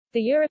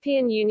The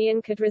European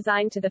Union could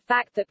resign to the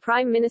fact that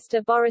Prime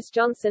Minister Boris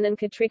Johnson and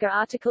could trigger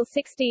Article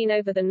 16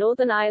 over the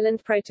Northern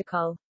Ireland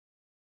Protocol.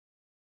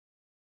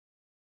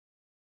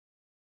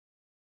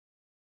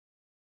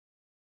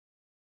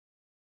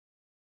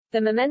 The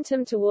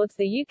momentum towards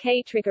the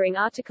UK triggering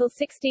Article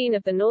 16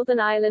 of the Northern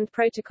Ireland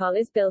Protocol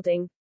is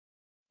building.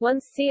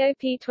 Once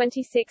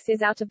COP26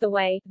 is out of the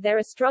way, there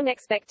are strong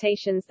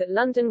expectations that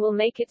London will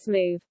make its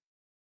move.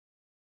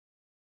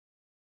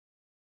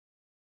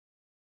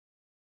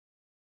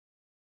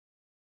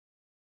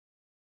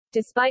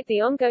 Despite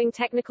the ongoing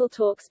technical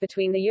talks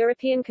between the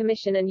European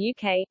Commission and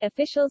UK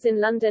officials in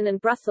London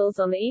and Brussels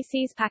on the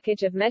EC's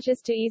package of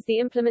measures to ease the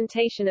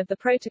implementation of the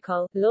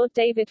protocol, Lord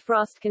David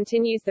Frost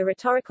continues the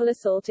rhetorical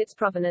assault its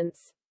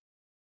provenance.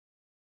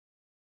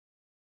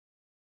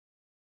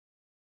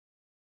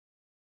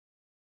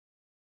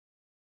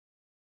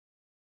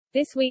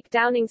 This week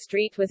Downing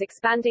Street was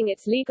expanding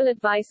its legal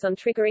advice on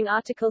triggering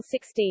Article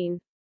 16.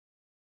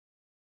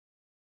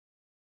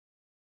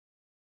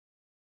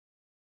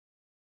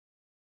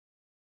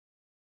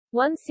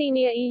 One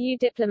senior EU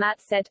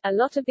diplomat said, "A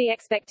lot of the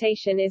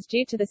expectation is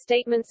due to the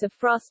statements of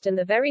Frost and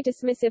the very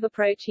dismissive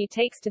approach he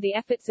takes to the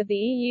efforts of the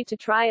EU to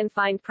try and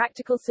find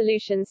practical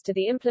solutions to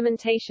the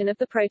implementation of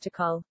the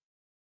protocol."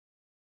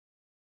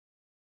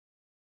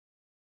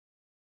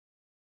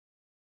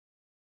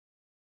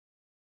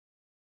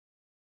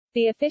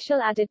 The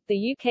official added,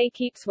 "The UK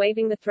keeps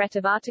waving the threat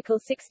of Article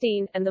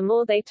 16, and the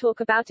more they talk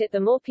about it the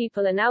more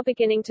people are now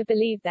beginning to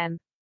believe them.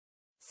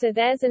 So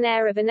there's an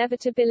air of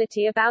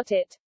inevitability about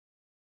it."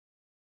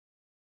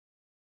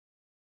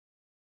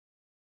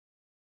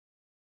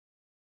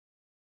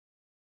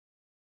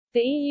 The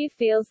EU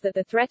feels that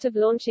the threat of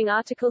launching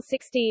Article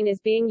 16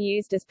 is being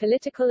used as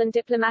political and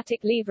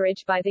diplomatic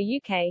leverage by the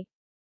UK.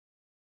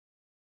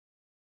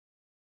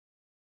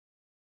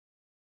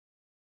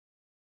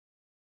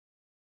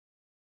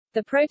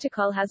 The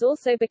protocol has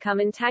also become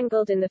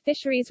entangled in the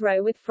fisheries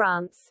row with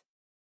France.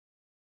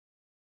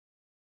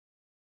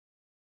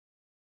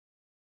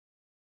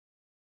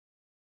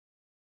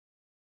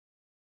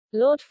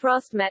 Lord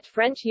Frost met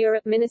French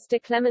Europe Minister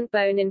Clement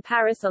Beaune in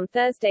Paris on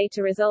Thursday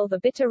to resolve a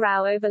bitter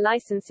row over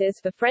licenses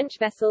for French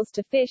vessels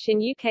to fish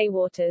in UK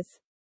waters.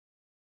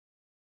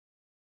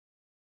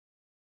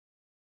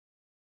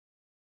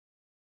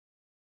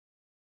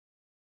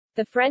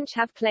 The French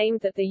have claimed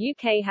that the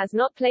UK has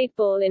not played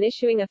ball in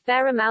issuing a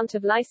fair amount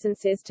of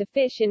licenses to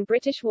fish in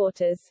British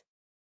waters.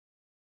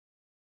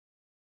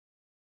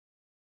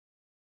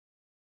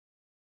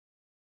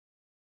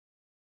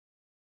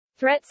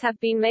 Threats have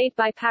been made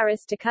by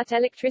Paris to cut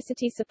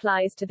electricity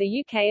supplies to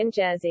the UK and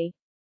Jersey.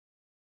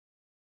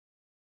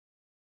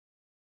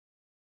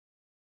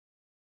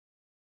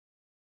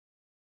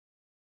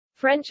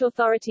 French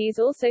authorities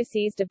also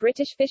seized a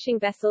British fishing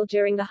vessel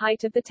during the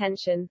height of the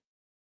tension.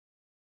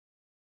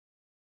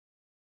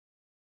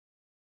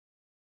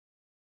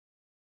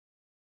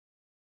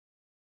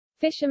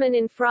 Fishermen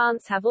in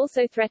France have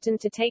also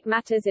threatened to take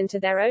matters into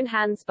their own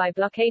hands by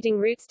blockading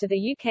routes to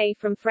the UK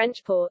from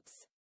French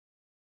ports.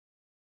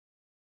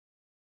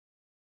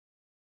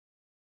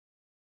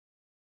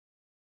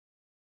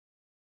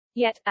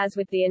 Yet, as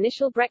with the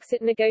initial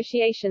Brexit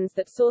negotiations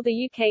that saw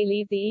the UK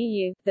leave the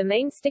EU, the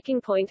main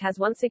sticking point has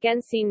once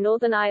again seen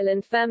Northern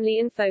Ireland firmly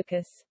in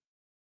focus.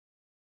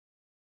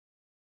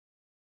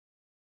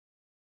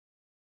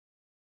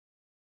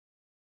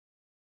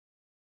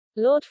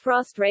 Lord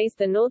Frost raised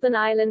the Northern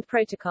Ireland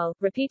Protocol,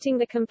 repeating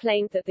the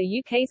complaint that the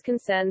UK's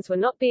concerns were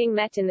not being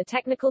met in the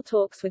technical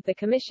talks with the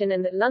Commission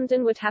and that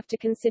London would have to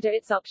consider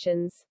its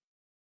options.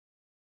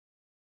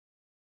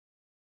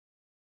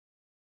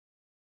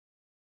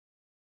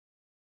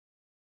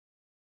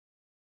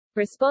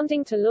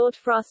 Responding to Lord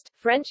Frost,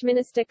 French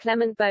Minister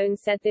Clement Beaune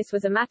said this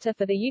was a matter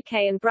for the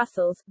UK and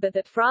Brussels, but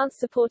that France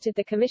supported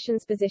the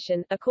Commission's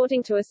position,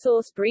 according to a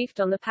source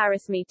briefed on the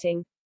Paris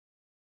meeting.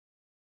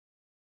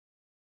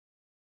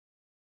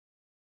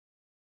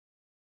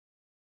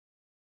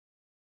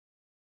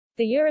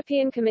 The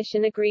European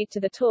Commission agreed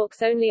to the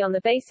talks only on the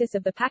basis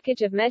of the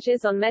package of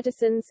measures on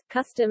medicines,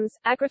 customs,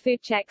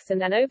 agri-food checks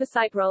and an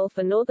oversight role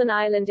for Northern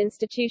Ireland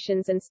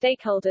institutions and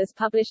stakeholders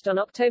published on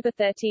October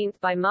 13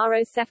 by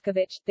Maros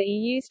Šefčovič, the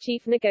EU's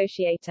chief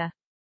negotiator.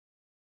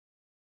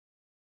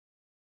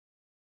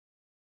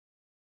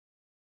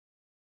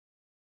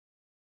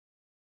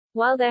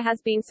 While there has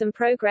been some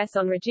progress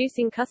on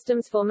reducing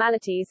customs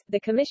formalities, the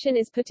Commission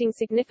is putting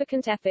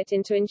significant effort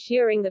into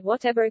ensuring that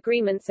whatever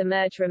agreements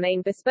emerge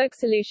remain bespoke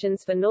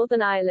solutions for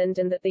Northern Ireland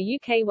and that the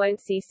UK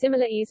won't see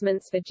similar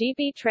easements for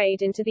GB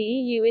trade into the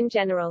EU in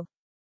general.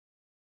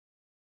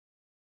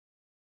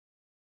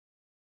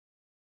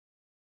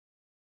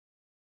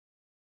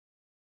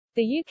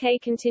 The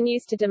UK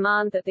continues to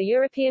demand that the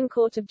European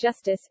Court of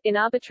Justice, in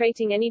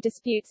arbitrating any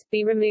disputes,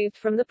 be removed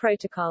from the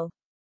protocol.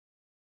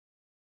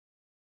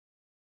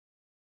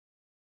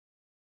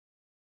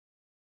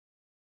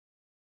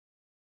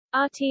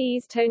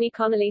 RTE's Tony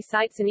Connolly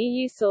cites an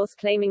EU source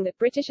claiming that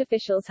British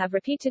officials have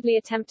repeatedly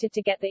attempted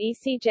to get the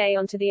ECJ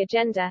onto the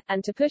agenda,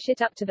 and to push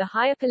it up to the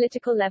higher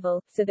political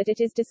level, so that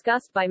it is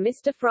discussed by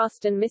Mr.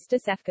 Frost and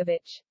Mr.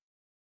 Šefčovič.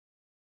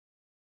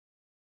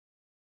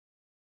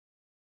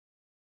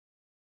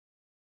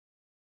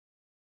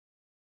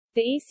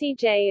 The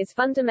ECJ is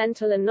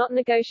fundamental and not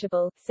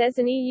negotiable, says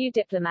an EU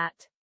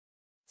diplomat.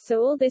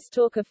 So all this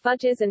talk of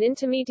fudges and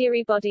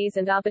intermediary bodies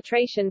and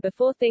arbitration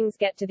before things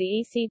get to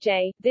the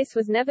ECJ, this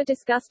was never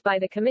discussed by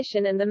the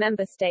Commission and the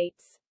member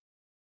states.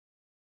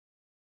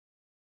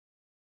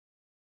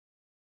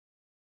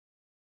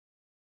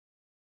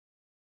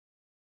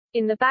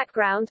 In the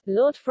background,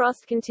 Lord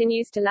Frost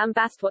continues to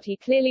lambast what he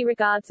clearly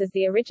regards as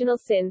the original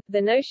sin, the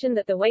notion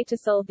that the way to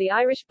solve the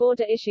Irish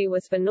border issue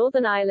was for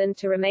Northern Ireland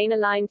to remain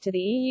aligned to the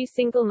EU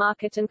single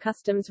market and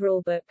customs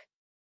rulebook.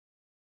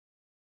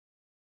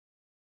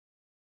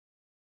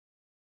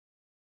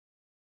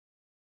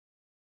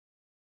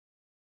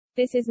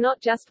 This is not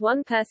just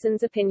one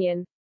person's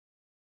opinion.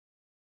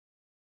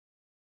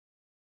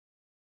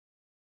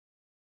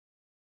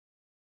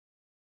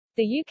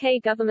 The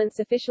UK government's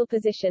official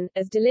position,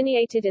 as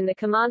delineated in the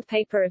command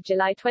paper of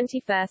July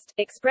 21,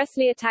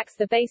 expressly attacks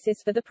the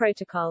basis for the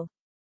protocol.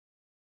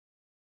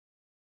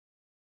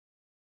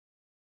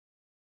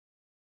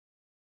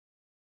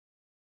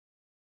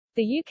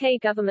 The UK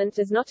government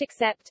does not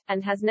accept,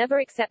 and has never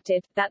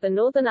accepted, that the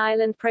Northern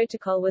Ireland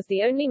Protocol was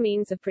the only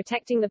means of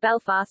protecting the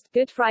Belfast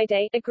Good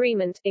Friday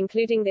Agreement,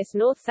 including this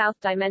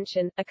North-South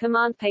dimension, a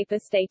command paper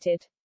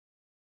stated.